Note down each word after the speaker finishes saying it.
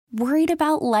Worried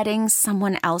about letting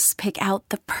someone else pick out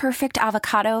the perfect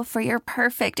avocado for your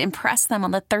perfect impress them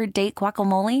on the third date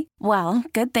guacamole? Well,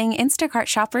 good thing Instacart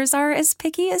shoppers are as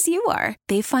picky as you are.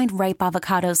 They find ripe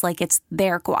avocados like it's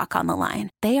their guac on the line.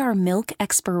 They are milk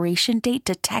expiration date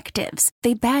detectives.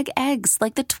 They bag eggs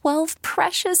like the 12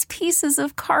 precious pieces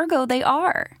of cargo they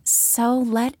are. So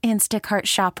let Instacart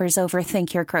shoppers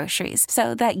overthink your groceries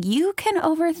so that you can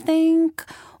overthink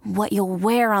what you'll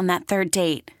wear on that third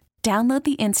date. Download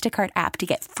the Instacart app to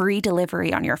get free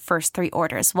delivery on your first 3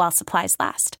 orders while supplies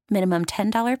last. Minimum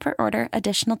 $10 per order.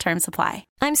 Additional terms apply.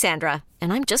 I'm Sandra,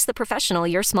 and I'm just the professional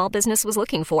your small business was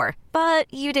looking for.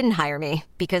 But you didn't hire me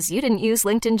because you didn't use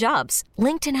LinkedIn Jobs.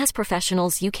 LinkedIn has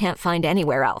professionals you can't find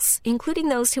anywhere else, including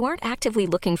those who aren't actively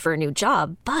looking for a new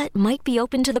job, but might be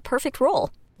open to the perfect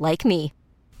role, like me.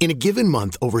 In a given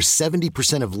month, over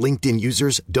 70% of LinkedIn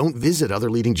users don't visit other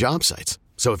leading job sites.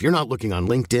 So if you're not looking on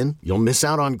LinkedIn, you'll miss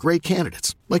out on great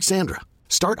candidates like Sandra.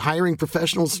 Start hiring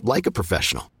professionals like a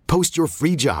professional. Post your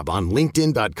free job on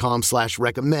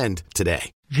linkedin.com/recommend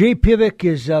today. Jay Pivac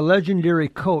is a legendary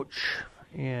coach,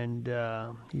 and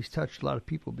he's touched a lot of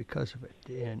people because of it.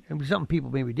 And some people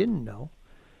maybe didn't know.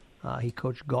 He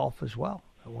coached golf as well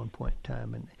at one point in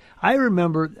time. And I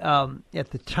remember at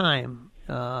the time,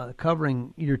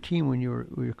 covering your team when you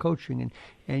were coaching,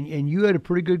 and you had a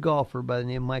pretty good golfer by the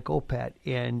name of Mike Opat,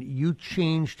 and you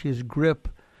changed his grip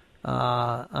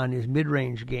on his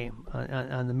mid-range game,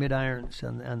 on the mid-irons,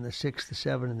 on the 6, the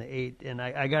 7, and the 8. And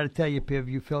I got to tell you, Piv,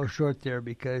 you fell short there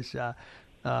because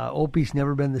Opie's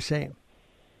never been the same.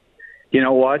 You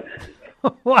know what?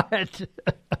 What?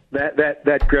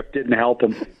 that grip didn't help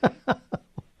him.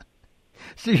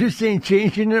 So you're saying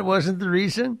changing it wasn't the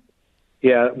reason?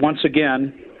 Yeah, once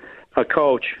again, a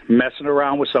coach messing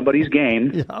around with somebody's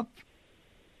game.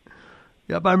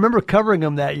 Yep. I remember covering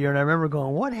him that year, and I remember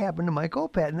going, what happened to Mike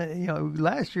Opat? And then,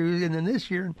 last year and then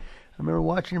this year, and I remember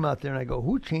watching him out there, and I go,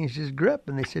 who changed his grip?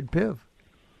 And they said, Piv.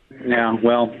 Yeah,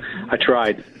 well, I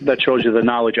tried. That shows you the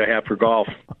knowledge I have for golf.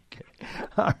 Okay.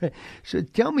 All right. So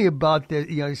tell me about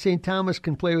the, St. Thomas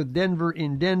can play with Denver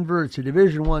in Denver. It's a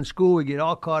Division I school. We get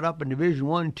all caught up in Division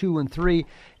I, II, and III,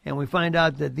 and we find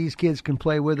out that these kids can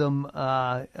play with them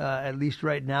at least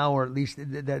right now, or at least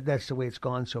that's the way it's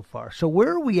gone so far. So where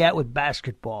are we at with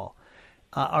basketball?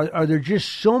 Are there just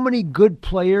so many good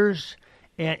players?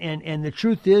 And the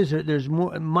truth is, there's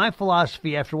more. My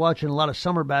philosophy after watching a lot of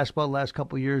summer basketball the last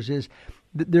couple of years is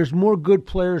there's more good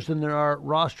players than there are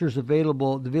rosters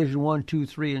available, Division I, II,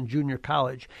 III, and junior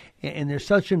college. And there's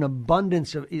such an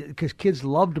abundance of, because kids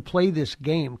love to play this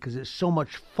game because it's so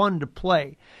much fun to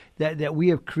play, that we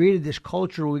have created this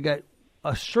culture where we got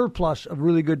a surplus of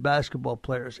really good basketball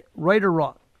players, right or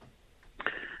wrong.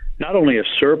 Not only a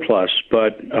surplus,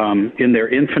 but in their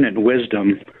infinite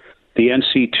wisdom, the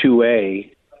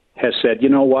NC2A has said, you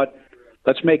know what,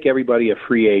 let's make everybody a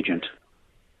free agent.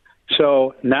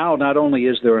 So now not only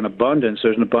is there an abundance,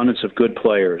 there's an abundance of good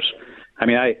players. I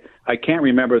mean, I can't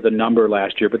remember the number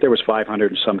last year, but there was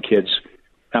 500 and some kids.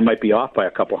 I might be off by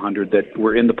a couple hundred that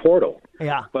were in the portal.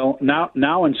 Yeah. Well,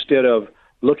 now instead of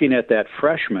looking at that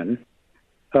freshman,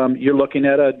 you're looking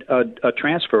at a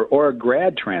transfer or a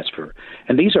grad transfer.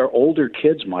 And these are older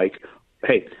kids, Mike.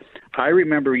 Hey, I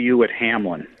remember you at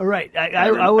Hamlin. All right.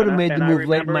 I would have made the move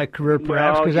late in my career,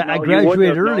 perhaps, because I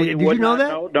graduated early. Did you know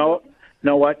that? No.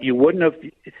 Know what? You wouldn't have.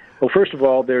 Well, first of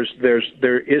all, there is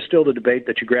still the debate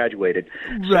that you graduated.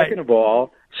 Right. Second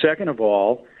of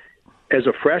all, as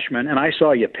a freshman, and I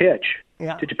saw you pitch.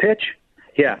 Yeah. Did you pitch?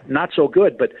 Yeah, not so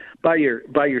good. But by your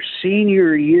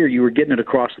senior year, you were getting it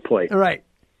across the plate. Right.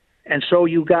 And so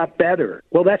you got better.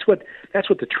 Well, that's what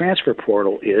the transfer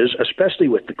portal is, especially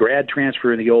with the grad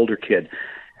transfer and the older kid.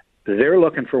 They're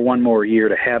looking for one more year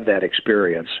to have that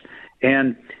experience.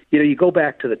 And you go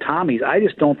back to the Tommies. I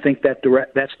just don't think that's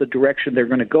the direction they're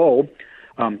going to go.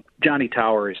 Johnny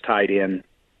Tower is tied in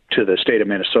to the state of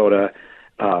Minnesota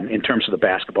in terms of the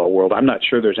basketball world. I'm not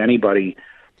sure there's anybody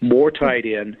more tied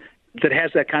in that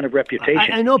has that kind of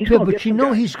reputation. I know, Piv, but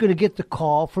he's going to get the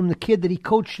call from the kid that he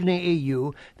coached in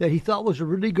AAU that he thought was a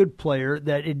really good player,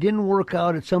 that it didn't work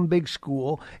out at some big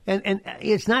school. And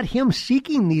it's not him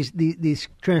seeking these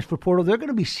transfer portal. They're going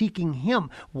to be seeking him.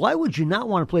 Why would you not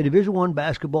want to play Division I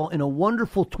basketball in a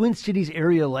wonderful Twin Cities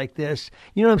area like this?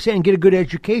 You know what I'm saying? Get a good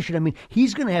education. I mean,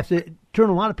 he's going to have to turn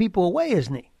a lot of people away,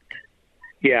 isn't he?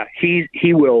 Yeah,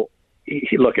 he will.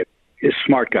 Look, he's a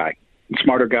smart guy.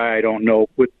 Smarter guy, I don't know,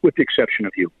 with the exception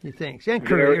of you. He thinks, and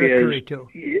Curry too.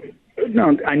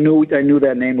 No, I knew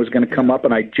that name was going to come up,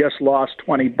 and I just lost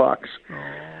 $20.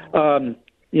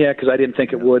 Yeah, because I didn't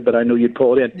think it would, but I knew you'd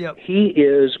pull it in. Yep. He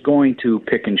is going to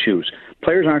pick and choose.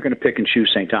 Players aren't going to pick and choose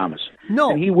St. Thomas.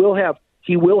 No. And he will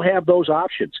have those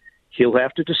options. He'll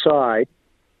have to decide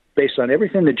based on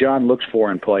everything that John looks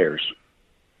for in players.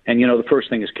 And, the first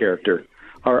thing is character.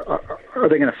 Are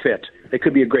they going to fit? They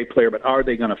could be a great player, but are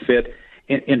they going to fit?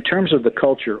 In terms of the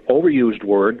culture, overused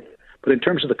word, but in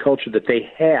terms of the culture that they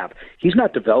have, he's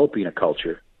not developing a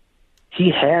culture.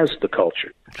 He has the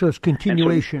culture. So it's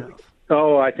continuation of.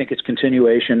 Oh, I think it's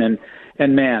continuation.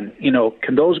 And man,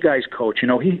 can those guys coach?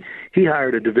 He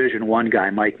hired a Division I guy,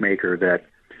 Mike Maker, that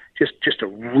just a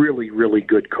really, really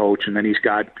good coach. And then he's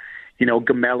got,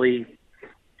 Gamelli,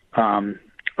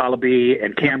 Alabi,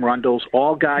 and Cam Rundles,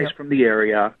 all guys from the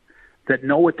area that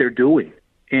know what they're doing.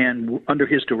 And under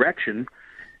his direction,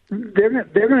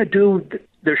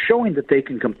 they're showing that they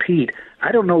can compete.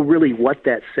 I don't know really what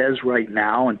that says right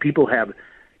now, and people have.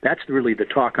 That's really the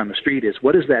talk on the street is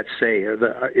what does that say?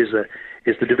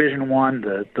 Is the Division I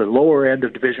the lower end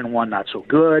of Division I not so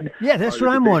good? Yeah, that's what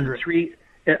I'm wondering.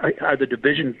 Are the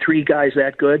Division III guys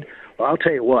that good? Well, I'll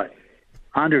tell you what,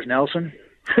 Anders Nelson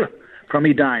from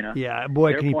Edina,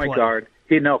 boy, can he point play. Guard.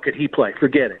 Could he play?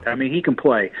 Forget it. I mean, he can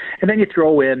play. And then you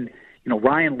throw in,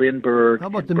 Ryan Lindbergh. How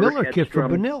about the Miller kid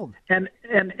from Benilde?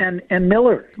 And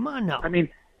Miller. Come on now. I mean,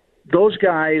 those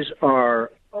guys are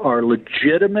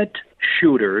legitimate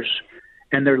shooters,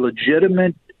 and they're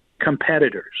legitimate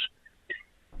competitors.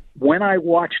 When I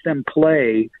watch them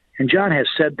play, and John has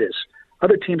said this,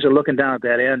 other teams are looking down at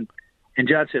that end, and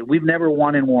John said, we've never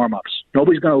won in warm-ups.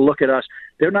 Nobody's going to look at us.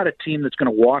 They're not a team that's going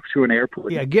to walk through an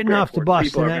airport. Yeah, getting off the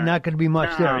bus, and not going to be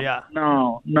much there, yeah.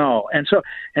 No. And so,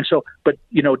 but,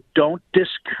 don't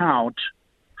discount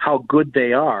how good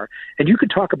they are. And you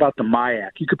could talk about the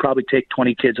MIAC. You could probably take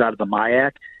 20 kids out of the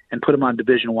MIAC and put them on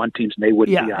Division I teams, and they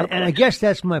wouldn't be out of place. And I guess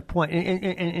that's my point.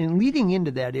 And leading into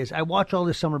that is, I watch all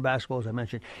this summer basketball, as I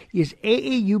mentioned. Is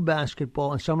AAU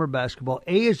basketball and summer basketball,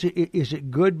 is it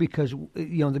good because,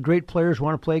 the great players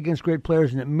want to play against great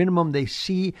players, and at minimum they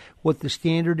see what the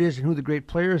standard is and who the great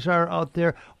players are out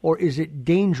there, or is it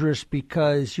dangerous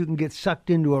because you can get sucked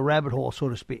into a rabbit hole, so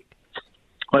to speak?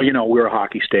 Well, we're a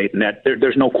hockey state, and that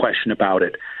there's no question about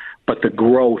it. But the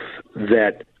growth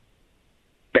that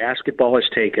basketball has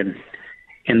taken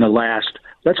in the last,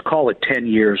 let's call it 10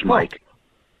 years, Mike.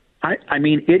 I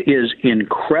mean, it is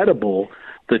incredible,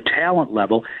 the talent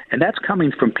level, and that's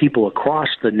coming from people across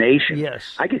the nation.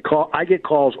 Yes. I get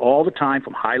calls all the time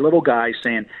from high-level guys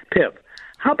saying, Piv,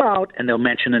 how about, and they'll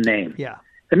mention a name. Yeah.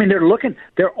 I mean,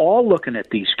 they're all looking at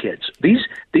these kids.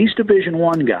 These Division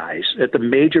I guys at the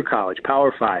major college,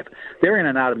 Power 5, they're in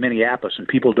and out of Minneapolis, and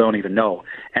people don't even know.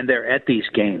 And they're at these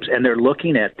games, and they're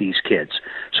looking at these kids.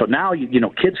 So now,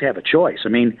 kids have a choice. I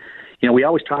mean, we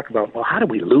always talk about, well, how do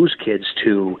we lose kids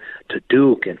to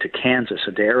Duke and to Kansas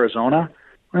and to Arizona?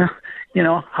 Well,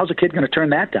 how's a kid going to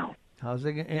turn that down? How's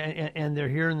it? And they're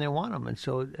here and they want them, and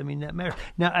so I mean that matters.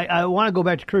 Now I want to go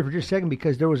back to Curry for just a second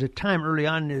because there was a time early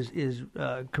on in his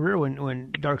career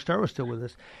when Dark Star was still with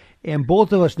us, and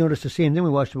both of us noticed the same thing. We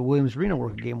watched him at Williams Arena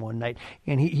work a game one night,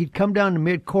 and he'd come down to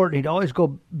midcourt and he'd always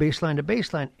go baseline to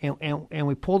baseline, and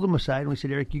we pulled him aside and we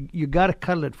said, Eric, you got to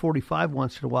cuddle at 45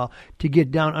 once in a while to get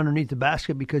down underneath the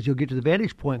basket because you'll get to the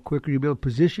vantage point quicker. You'll be able to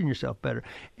position yourself better.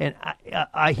 And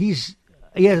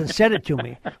he hasn't said it to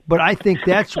me, but I think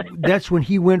that's when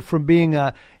he went from being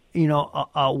a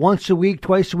once a week,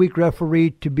 twice a week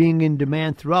referee to being in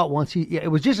demand throughout. It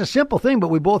was just a simple thing, but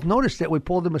we both noticed that we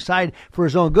pulled him aside for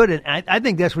his own good, and I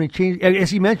think that's when he changed. Has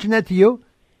he mentioned that to you?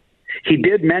 He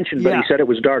did mention, but he said it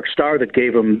was Dark Star that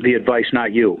gave him the advice,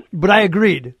 not you. But I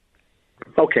agreed.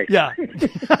 Okay. Yeah.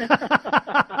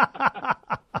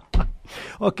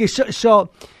 Okay, so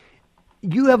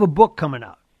you have a book coming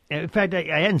out. In fact,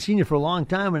 I hadn't seen you for a long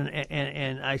time,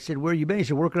 and I said, where you been? He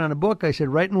said, working on a book. I said,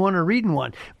 writing one or reading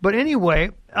one. But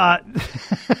anyway.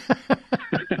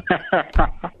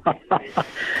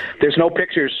 There's no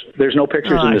pictures. There's no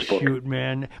pictures in this book. Shoot,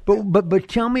 man. But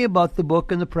tell me about the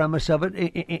book and the premise of it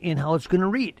and how it's going to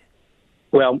read.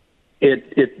 Well,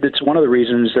 it's one of the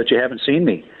reasons that you haven't seen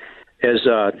me. As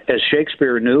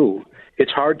Shakespeare knew,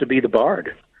 it's hard to be the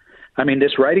bard. I mean,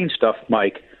 this writing stuff,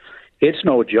 Mike, it's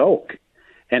no joke.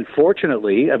 And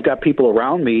fortunately, I've got people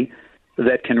around me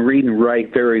that can read and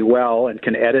write very well and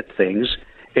can edit things.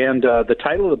 And the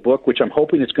title of the book, which I'm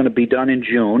hoping is going to be done in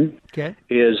June,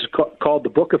 is called The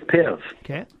Book of Piv.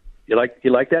 Okay. You like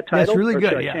that title? That's really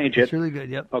good. Should I change it? It's really good.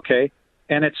 Yep. Okay.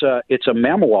 And it's a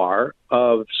memoir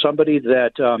of somebody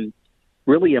that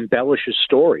really embellishes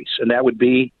stories, and that would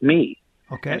be me.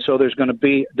 Okay. And so there's going to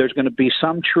be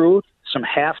some truth, some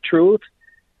half truth.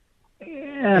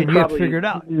 And you have to figure it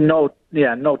out. No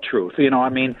truth. I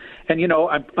mean, and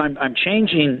I'm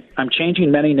changing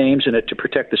many names in it to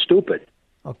protect the stupid.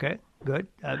 Okay. Good.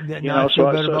 Now I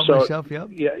feel better about myself. Yep.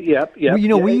 Yep.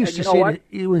 Well, we used to say that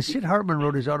when Sid Hartman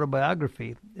wrote his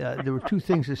autobiography, there were two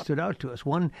things that stood out to us.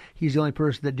 One, he's the only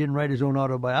person that didn't write his own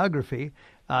autobiography,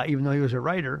 even though he was a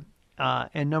writer.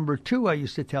 And number two, I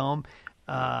used to tell him,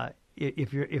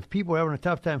 if people are having a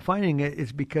tough time finding it,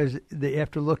 it's because they have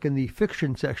to look in the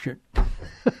fiction section.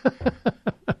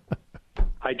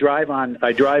 I drive on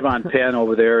Penn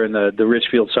over there in the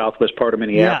Richfield Southwest part of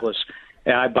Minneapolis. Yeah.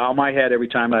 And I bow my head every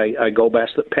time I go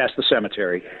past the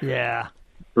cemetery. Yeah.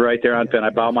 Right there on Penn.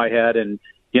 I bow my head, and,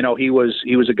 he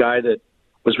was a guy that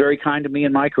was very kind to me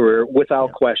in my career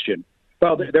without question.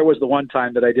 Well, there was the one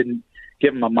time that I didn't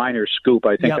give him a minor scoop.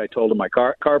 I think I told him my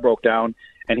car broke down,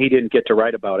 and he didn't get to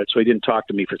write about it, so he didn't talk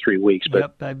to me for 3 weeks.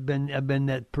 But I've been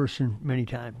that person many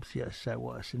times. Yes, I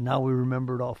was, and now we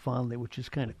remember it all fondly, which is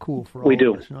kind of cool for all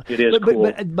of us. It is cool.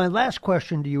 But my last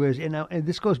question to you is, and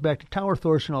this goes back to Tower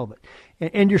Thorson, all of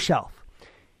it, and yourself.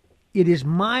 It is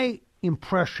my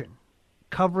impression,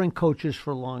 covering coaches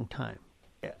for a long time,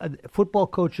 football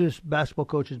coaches, basketball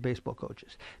coaches, baseball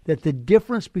coaches, that the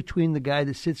difference between the guy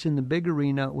that sits in the big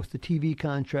arena with the TV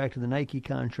contract and the Nike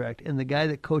contract and the guy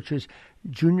that coaches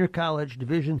junior college,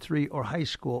 Division III, or high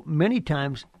school many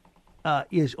times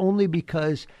is only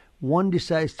because one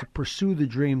decides to pursue the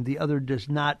dream, the other does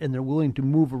not, and they're willing to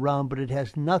move around, but it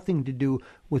has nothing to do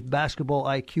with basketball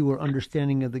IQ or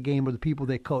understanding of the game or the people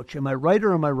they coach. Am I right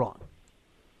or am I wrong?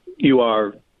 You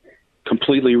are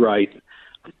completely right.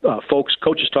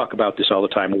 Coaches talk about this all the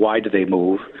time. Why do they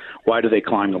move? Why do they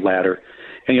climb the ladder?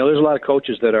 And there's a lot of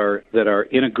coaches that are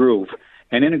in a groove,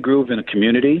 and in a groove in a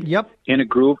community. Yep. In a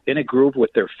groove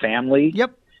with their family.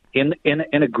 Yep. In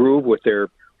a groove with their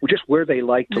just where they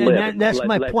like to live. That's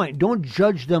my point. Don't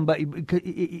judge them, but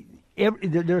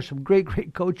there are some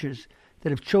great coaches that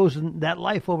have chosen that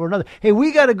life over another. Hey,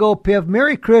 we got to go, Piv.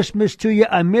 Merry Christmas to you.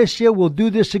 I miss you. We'll do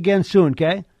this again soon,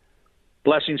 okay?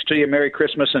 Blessings to you. Merry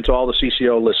Christmas, and to all the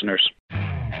CCO listeners.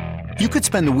 You could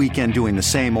spend the weekend doing the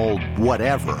same old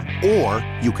whatever, or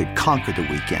you could conquer the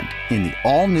weekend in the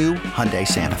all-new Hyundai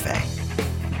Santa Fe.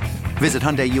 Visit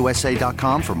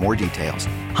HyundaiUSA.com for more details.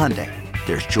 Hyundai,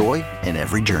 there's joy in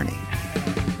every journey.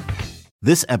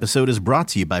 This episode is brought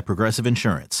to you by Progressive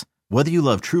Insurance. Whether you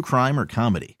love true crime or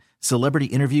comedy, celebrity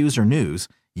interviews or news,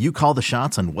 you call the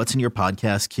shots on what's in your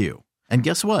podcast queue. And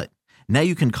guess what? Now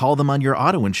you can call them on your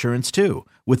auto insurance, too,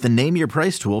 with the Name Your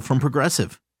Price tool from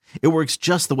Progressive. It works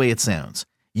just the way it sounds.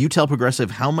 You tell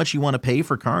Progressive how much you want to pay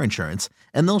for car insurance,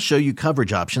 and they'll show you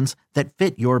coverage options that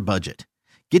fit your budget.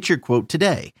 Get your quote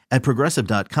today at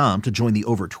Progressive.com to join the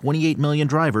over 28 million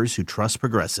drivers who trust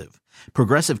Progressive.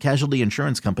 Progressive Casualty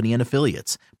Insurance Company and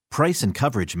Affiliates. Price and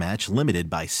coverage match limited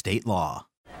by state law.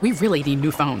 We really need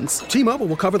new phones. T-Mobile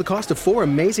will cover the cost of 4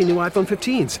 amazing new iPhone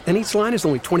 15s, and each line is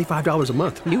only $25 a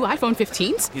month. New iPhone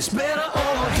 15s? It's better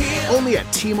over here. Only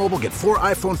at T-Mobile, get 4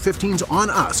 iPhone 15s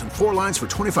on us and 4 lines for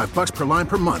 $25 per line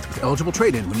per month with eligible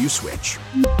trade-in when you switch.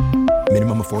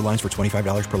 Minimum of 4 lines for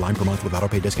 $25 per line per month with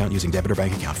autopay discount using debit or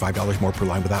bank account. $5 more per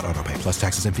line without autopay, plus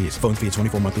taxes and fees. Phone fee at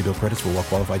 24 monthly bill credits for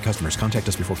well-qualified customers. Contact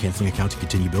us before canceling account to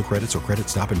continue bill credits or credit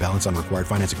stop and balance on required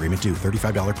finance agreement due.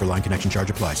 $35 per line connection charge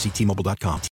applies. See T-Mobile.com.